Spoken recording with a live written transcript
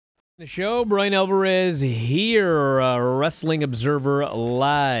The show, Brian Alvarez here, Wrestling Observer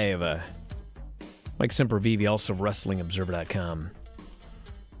Live. Mike Sempervive, also of WrestlingObserver.com.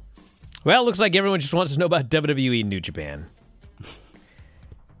 Well, it looks like everyone just wants to know about WWE New Japan.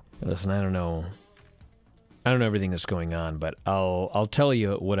 Listen, I don't know everything that's going on, but I'll tell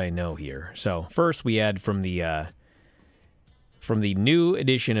you what I know here. So first, we had from the new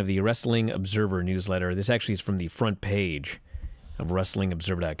edition of the Wrestling Observer newsletter. This actually is from the front page of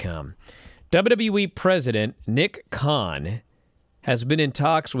WrestlingObserver.com. WWE President Nick Khan has been in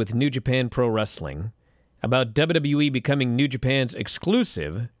talks with New Japan Pro Wrestling about WWE becoming New Japan's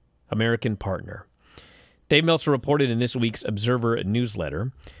exclusive American partner. Dave Meltzer reported in this week's Observer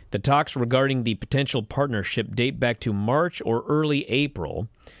newsletter the talks regarding the potential partnership date back to March or early April,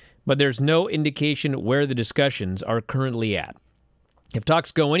 but there's no indication where the discussions are currently at. If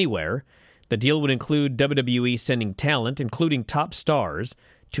talks go anywhere, the deal would include WWE sending talent, including top stars,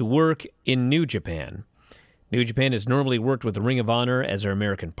 to work in New Japan. New Japan has normally worked with the Ring of Honor as their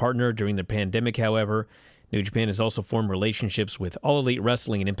American partner. During the pandemic, however, New Japan has also formed relationships with All Elite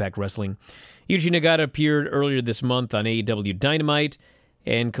Wrestling and Impact Wrestling. Yuji Nagata appeared earlier this month on AEW Dynamite,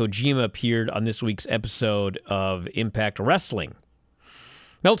 and Kojima appeared on this week's episode of Impact Wrestling.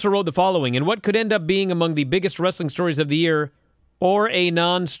 Meltzer wrote the following: in what could end up being among the biggest wrestling stories of the year, or a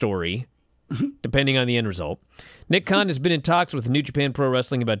non-story, depending on the end result, Nick Khan has been in talks with New Japan Pro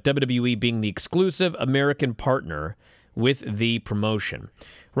Wrestling about WWE being the exclusive American partner with the promotion.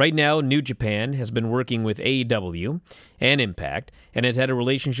 Right now, New Japan has been working with AEW and Impact and has had a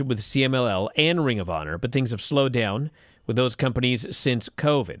relationship with CMLL and Ring of Honor, but things have slowed down with those companies since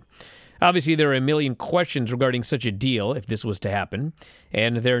COVID. Obviously, there are a million questions regarding such a deal if this was to happen,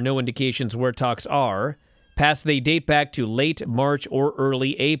 and there are no indications where talks are, past they date back to late March or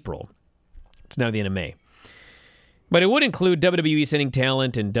early April. It's now the end of May. But it would include WWE sending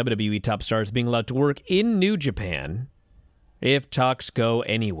talent and WWE top stars being allowed to work in New Japan if talks go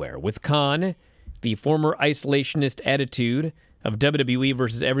anywhere. With Khan, the former isolationist attitude of WWE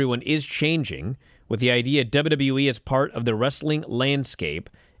versus everyone is changing, with the idea WWE is part of the wrestling landscape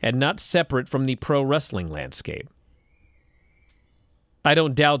and not separate from the pro wrestling landscape. I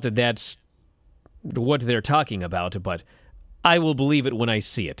don't doubt that that's what they're talking about, but I will believe it when I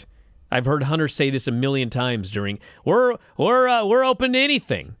see it. I've heard Hunter say this a million times during, we're open to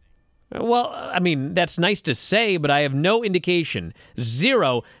anything. Well, I mean, that's nice to say, but I have no indication,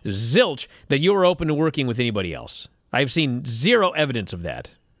 zero, zilch, that you're open to working with anybody else. I've seen zero evidence of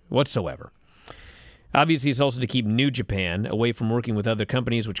that whatsoever. Obviously, it's also to keep New Japan away from working with other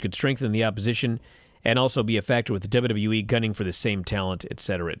companies, which could strengthen the opposition and also be a factor with the WWE gunning for the same talent,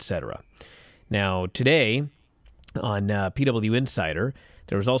 etc., etc. Now, today, on PW Insider,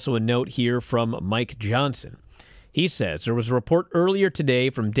 there was also a note here from Mike Johnson. He says, there was a report earlier today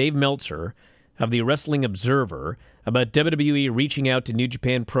from Dave Meltzer of the Wrestling Observer about WWE reaching out to New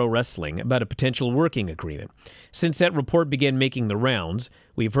Japan Pro Wrestling about a potential working agreement. Since that report began making the rounds,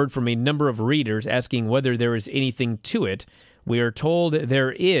 we've heard from a number of readers asking whether there is anything to it. We are told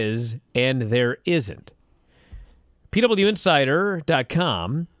there is and there isn't.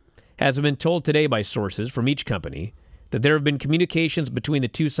 PWInsider.com has been told today by sources from each company that there have been communications between the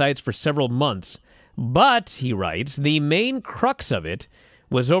two sides for several months, but, he writes, the main crux of it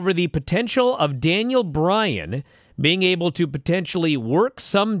was over the potential of Daniel Bryan being able to potentially work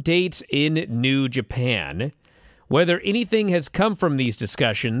some dates in New Japan. Whether anything has come from these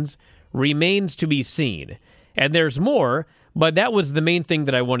discussions remains to be seen. And there's more, but that was the main thing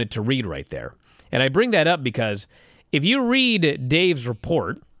that I wanted to read right there. And I bring that up because if you read Dave's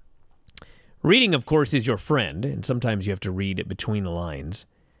report, reading, of course, is your friend, and sometimes you have to read it between the lines.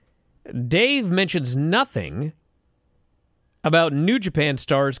 Dave mentions nothing about New Japan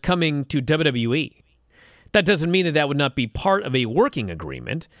stars coming to WWE. That doesn't mean that that would not be part of a working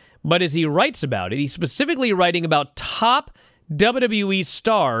agreement, but as he writes about it, he's specifically writing about top WWE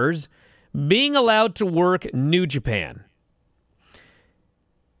stars being allowed to work New Japan.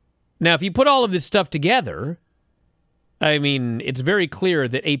 Now, if you put all of this stuff together, I mean, it's very clear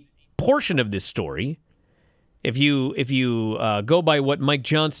that a portion of this story, if you go by what Mike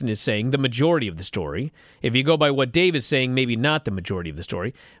Johnson is saying, the majority of the story, if you go by what Dave is saying, maybe not the majority of the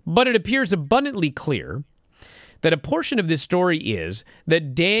story, but it appears abundantly clear that a portion of this story is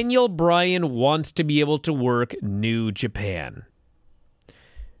that Daniel Bryan wants to be able to work New Japan.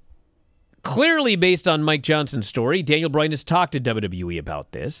 Clearly, based on Mike Johnson's story, Daniel Bryan has talked to WWE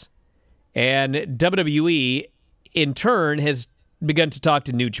about this, and WWE, in turn, has begun to talk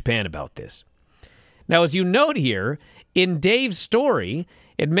to New Japan about this. Now, as you note here, in Dave's story,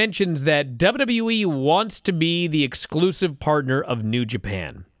 it mentions that WWE wants to be the exclusive partner of New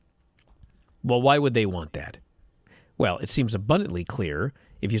Japan. Well, why would they want that? Well, it seems abundantly clear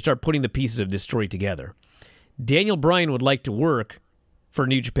if you start putting the pieces of this story together. Daniel Bryan would like to work for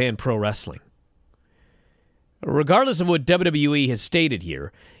New Japan Pro Wrestling. Regardless of what WWE has stated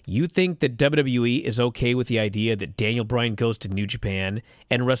here, you think that WWE is okay with the idea that Daniel Bryan goes to New Japan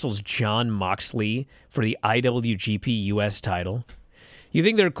and wrestles Jon Moxley for the IWGP US title? You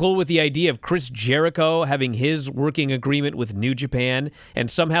think they're cool with the idea of Chris Jericho having his working agreement with New Japan, and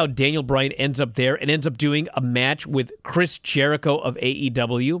somehow Daniel Bryan ends up there and ends up doing a match with Chris Jericho of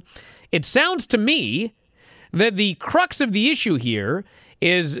AEW? It sounds to me that the crux of the issue here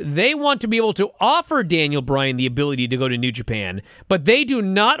is they want to be able to offer Daniel Bryan the ability to go to New Japan, but they do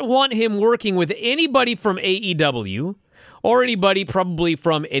not want him working with anybody from AEW or anybody probably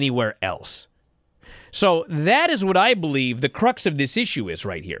from anywhere else. So that is what I believe the crux of this issue is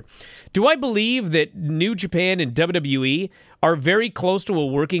right here. Do I believe that New Japan and WWE are very close to a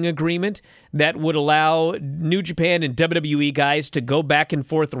working agreement that would allow New Japan and WWE guys to go back and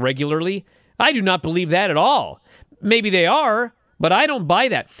forth regularly? I do not believe that at all. Maybe they are, but I don't buy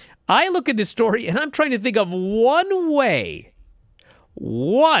that. I look at this story and I'm trying to think of one way,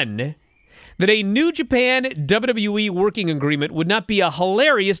 that a New Japan WWE working agreement would not be a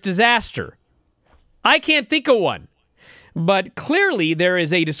hilarious disaster. I can't think of one. But clearly there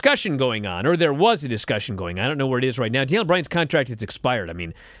is a discussion going on, or there was a discussion going on. I don't know where it is right now. Daniel Bryan's contract is expired. I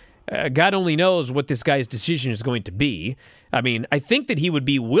mean, God only knows what this guy's decision is going to be. I mean, I think that he would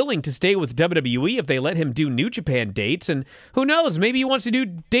be willing to stay with WWE if they let him do New Japan dates, and who knows, maybe he wants to do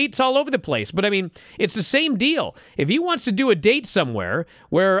dates all over the place. But I mean, it's the same deal. If he wants to do a date somewhere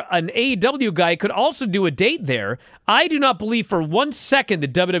where an AEW guy could also do a date there, I do not believe for 1 second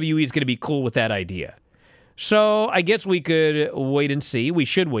that WWE is going to be cool with that idea. So I guess we could wait and see. We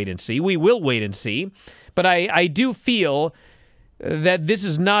should wait and see. We will wait and see. But I do feel that this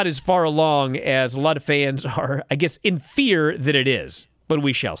is not as far along as a lot of fans are, I guess, in fear that it is. But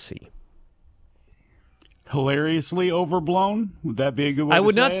we shall see. Hilariously overblown? Would that be a good way to say it? I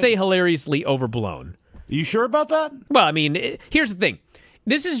would not say hilariously overblown. Are you sure about that? Well, I mean, here's the thing.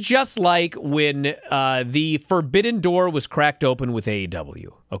 This is just like when the Forbidden Door was cracked open with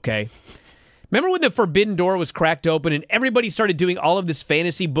AEW, okay? Remember when the Forbidden Door was cracked open and everybody started doing all of this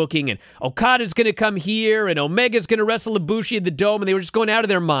fantasy booking and Okada's going to come here and Omega's going to wrestle Ibushi at the Dome, and they were just going out of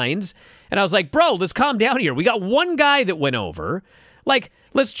their minds. And I was like, bro, let's calm down here. We got one guy that went over. Like,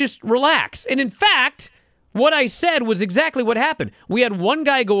 let's just relax. And in fact, what I said was exactly what happened. We had one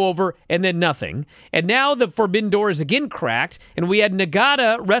guy go over and then nothing. And now the Forbidden Door is again cracked, and we had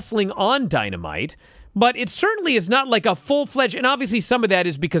Nagata wrestling on Dynamite. But it certainly is not like a full-fledged, and obviously some of that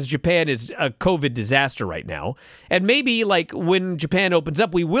is because Japan is a COVID disaster right now. And maybe like when Japan opens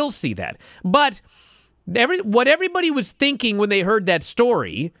up, we will see that. But what everybody was thinking when they heard that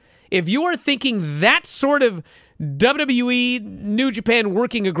story, if you are thinking that sort of WWE New Japan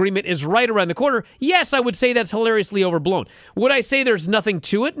working agreement is right around the corner, yes, I would say that's hilariously overblown. Would I say there's nothing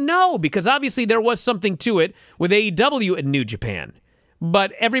to it? No, because obviously there was something to it with AEW and New Japan.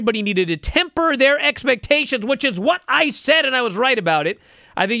 But everybody needed to temper their expectations, which is what I said, and I was right about it.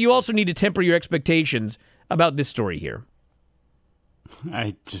 I think you also need to temper your expectations about this story here.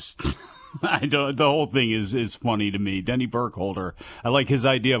 I don't. The whole thing is funny to me. Denny Burkholder. I like his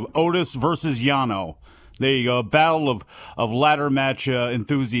idea of Otis versus Yano. There you go. A battle of ladder match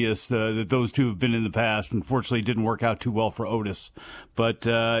enthusiasts that those two have been in the past. Unfortunately, it didn't work out too well for Otis. But,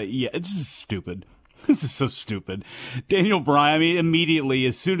 yeah, it's just stupid. This is so stupid. Daniel Bryan, I mean, immediately,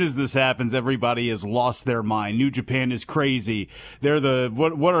 as soon as this happens, everybody has lost their mind. New Japan is crazy. They're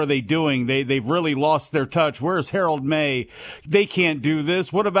what are they doing? They've really lost their touch. Where's Harold May? They can't do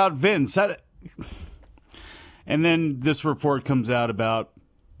this. What about Vince? And then this report comes out about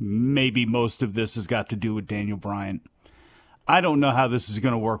maybe most of this has got to do with Daniel Bryan. I don't know how this is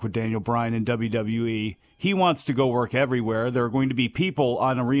going to work with Daniel Bryan in WWE. He wants to go work everywhere. There are going to be people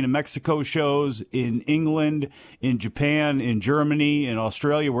on Arena Mexico shows in England, in Japan, in Germany, in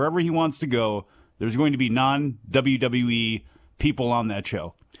Australia, wherever he wants to go. There's going to be non-WWE people on that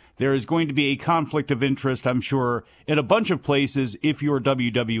show. There is going to be a conflict of interest, I'm sure, in a bunch of places if you're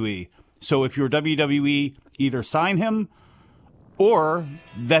WWE. So if you're WWE, either sign him or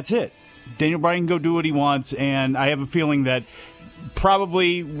that's it. Daniel Bryan can go do what he wants, and I have a feeling that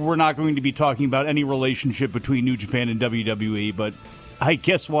probably we're not going to be talking about any relationship between New Japan and WWE, but I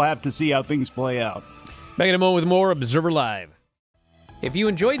guess we'll have to see how things play out. Back in a moment with more Observer Live. If you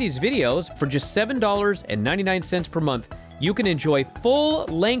enjoy these videos, for just $7.99 per month, you can enjoy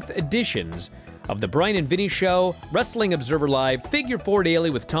full-length editions of The Bryan and Vinny Show, Wrestling Observer Live, Figure 4 Daily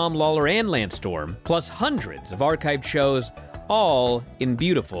with Tom Lawler and Lance Storm, plus hundreds of archived shows, all in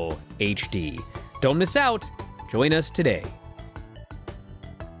beautiful HD. Don't miss out. Join us today.